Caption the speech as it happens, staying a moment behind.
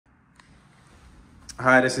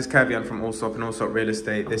Hi, this is Kaviyan from Allsopp Allsopp Real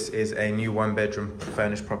Estate. This is a new one-bedroom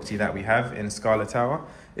furnished property that we have in Scala Tower.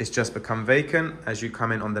 It's just become vacant. As you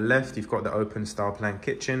come in on the left, you've got the open style plan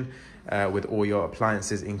kitchen with all your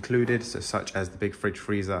appliances included, so such as the big fridge,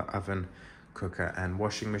 freezer, oven, cooker and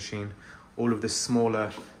washing machine. All of the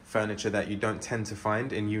smaller furniture that you don't tend to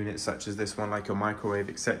find in units such as this one, like your microwave,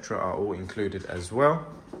 etc., are all included as well.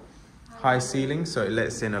 High ceiling, so it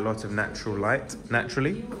lets in a lot of natural light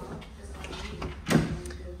naturally.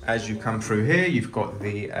 As you come through here, you've got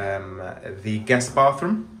the guest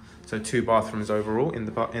bathroom, so 2 bathrooms overall in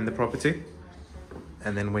the property.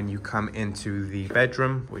 And then when you come into the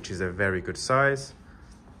bedroom, which is a very good size,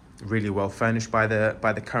 really well furnished by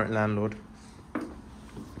the current landlord,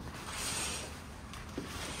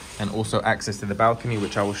 and also access to the balcony,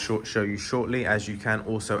 which I will show you shortly, as you can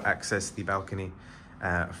also access the balcony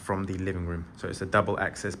from the living room. So it's a double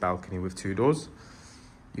access balcony with 2 doors.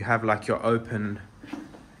 You have like your open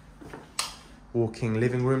walking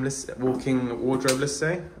living room, walking wardrobe, let's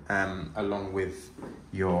say, along with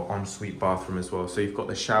your ensuite bathroom as well. So you've got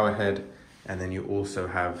the shower head, and then you also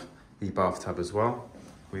have the bathtub as well,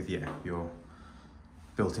 with your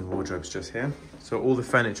built-in wardrobes just here. So all the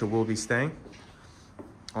furniture will be staying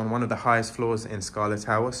on one of the highest floors in Scala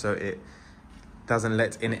Tower, so it doesn't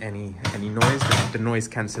let in any noise. The noise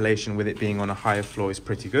cancellation with it being on a higher floor is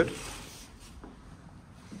pretty good.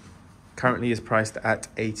 Currently is priced at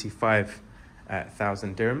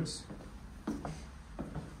 85,000 dirhams.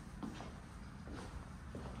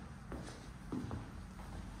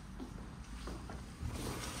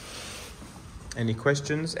 Any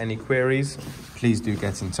questions, any queries, please do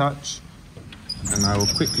get in touch. And I will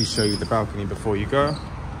quickly show you the balcony before you go.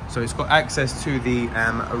 So it's got access to the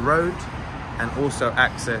road and also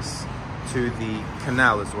access to the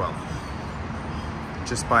canal as well,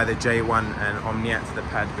 just by the J1 and Omniat, the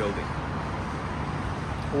pad building.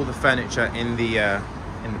 All the furniture in the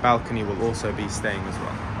balcony will also be staying as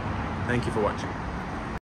well. Thank you for watching.